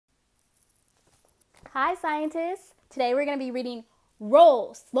Hi, scientists! Today we're going to be reading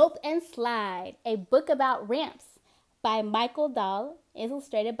Roll, Slope, and Slide, a book about ramps by Michael Dahl,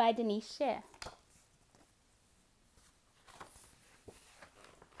 illustrated by Denise Shea.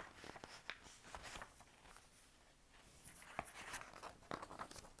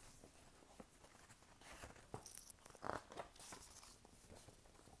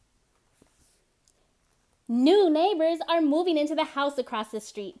 New neighbors are moving into the house across the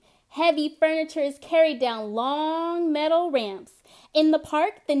street. Heavy furniture is carried down long metal ramps. In the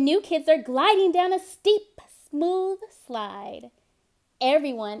park, the new kids are gliding down a steep, smooth slide.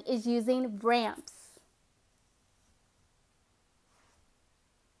 Everyone is using ramps.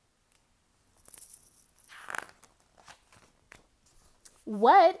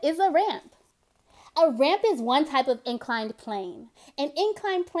 What is a ramp? A ramp is one type of inclined plane. An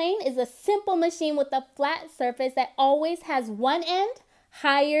inclined plane is a simple machine with a flat surface that always has one end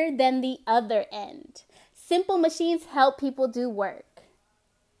higher than the other end. Simple machines help people do work.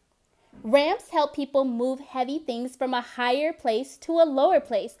 Ramps help people move heavy things from a higher place to a lower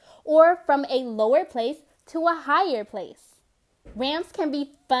place, or from a lower place to a higher place. Ramps can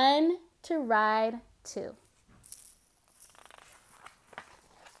be fun to ride too.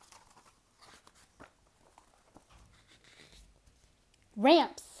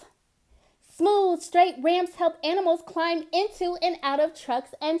 Ramps. Smooth, straight ramps help animals climb into and out of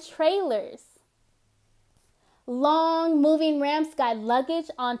trucks and trailers. Long, moving ramps guide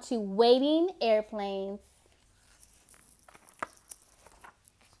luggage onto waiting airplanes.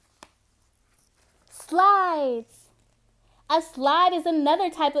 Slides. A slide is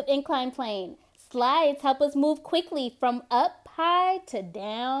another type of inclined plane. Slides help us move quickly from up high to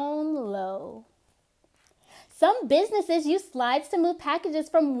down low. Some businesses use slides to move packages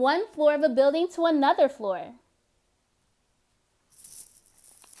from one floor of a building to another floor.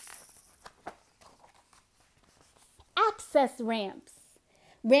 Access ramps.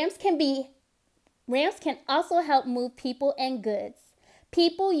 Ramps can also help move people and goods.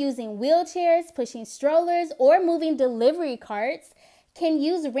 People using wheelchairs, pushing strollers, or moving delivery carts can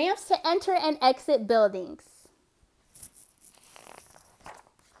use ramps to enter and exit buildings.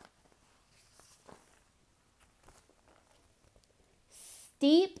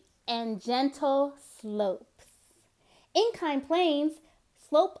 Steep and gentle slopes. Inclined planes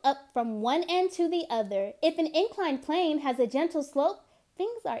slope up from one end to the other. If an inclined plane has a gentle slope,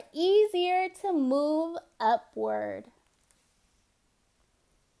 things are easier to move upward.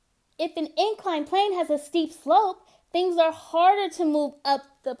 If an inclined plane has a steep slope, things are harder to move up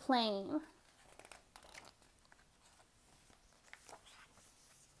the plane.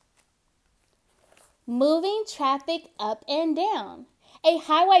 Moving traffic up and down. A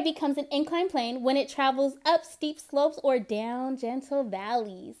highway becomes an inclined plane when it travels up steep slopes or down gentle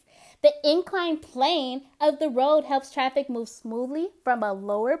valleys. The inclined plane of the road helps traffic move smoothly from a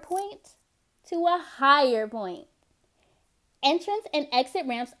lower point to a higher point. Entrance and exit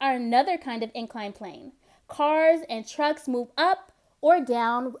ramps are another kind of inclined plane. Cars and trucks move up or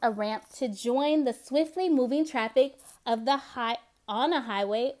down a ramp to join the swiftly moving traffic of on a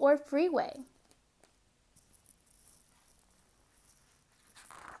highway or freeway.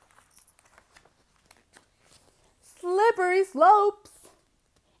 Slippery slopes.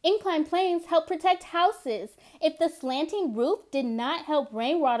 Inclined planes help protect houses. If the slanting roof did not help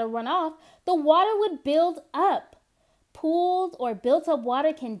rainwater run off, the water would build up. Pooled or built up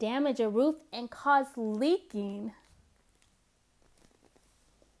water can damage a roof and cause leaking.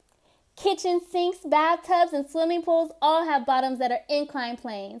 Kitchen sinks, bathtubs, and swimming pools all have bottoms that are inclined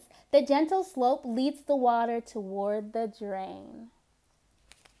planes. The gentle slope leads the water toward the drain.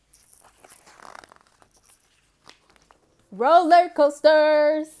 Roller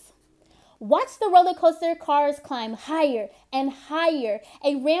coasters. Watch the roller coaster cars climb higher and higher.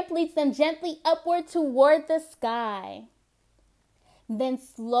 A ramp leads them gently upward toward the sky. Then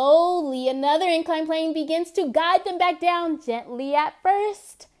slowly another inclined plane begins to guide them back down, gently at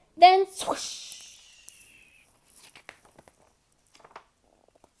first, then swoosh.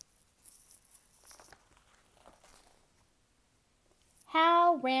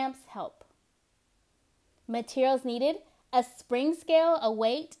 How ramps help. Materials needed: a spring scale, a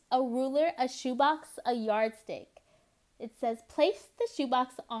weight, a ruler, a shoebox, a yardstick. It says place the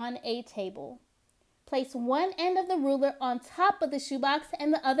shoebox on a table. Place one end of the ruler on top of the shoebox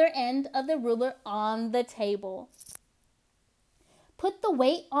and the other end of the ruler on the table. Put the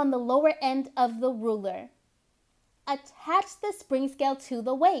weight on the lower end of the ruler. Attach the spring scale to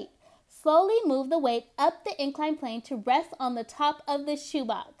the weight. Slowly move the weight up the inclined plane to rest on the top of the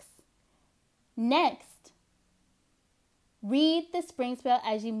shoebox. Next, read the spring scale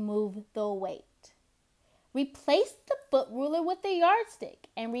as you move the weight. Replace the foot ruler with a yardstick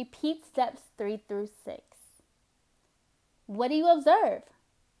and repeat steps 3 through 6. What do you observe?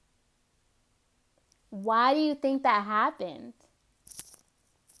 Why do you think that happened?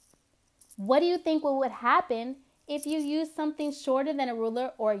 What do you think would happen if you use something shorter than a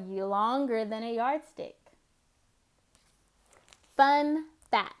ruler or longer than a yardstick? Fun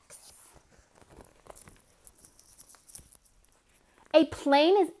facts. A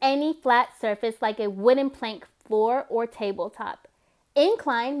plane is any flat surface like a wooden plank floor or tabletop.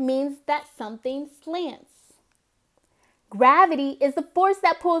 Incline means that something slants. Gravity is the force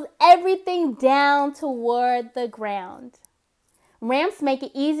that pulls everything down toward the ground. Ramps make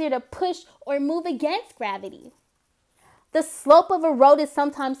it easier to push or move against gravity. The slope of a road is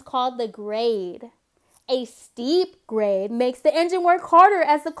sometimes called the grade. A steep grade makes the engine work harder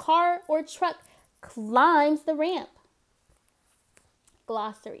as the car or truck climbs the ramp.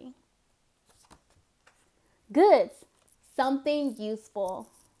 Glossary. Goods, something useful.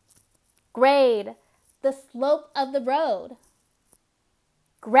 Grade, the slope of the road.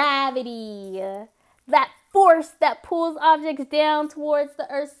 Gravity, that force that pulls objects down towards the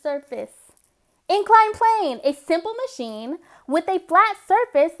Earth's surface. Inclined plane, a simple machine with a flat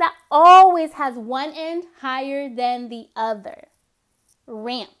surface that always has one end higher than the other.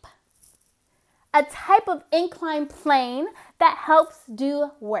 Ramp, a type of inclined plane that helps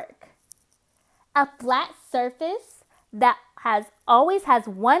do work. A flat surface that always has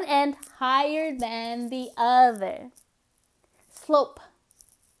one end higher than the other. Slope,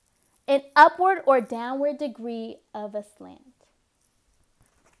 an upward or downward degree of a slant.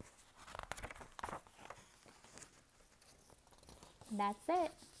 That's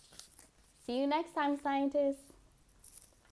it. See you next time, scientists.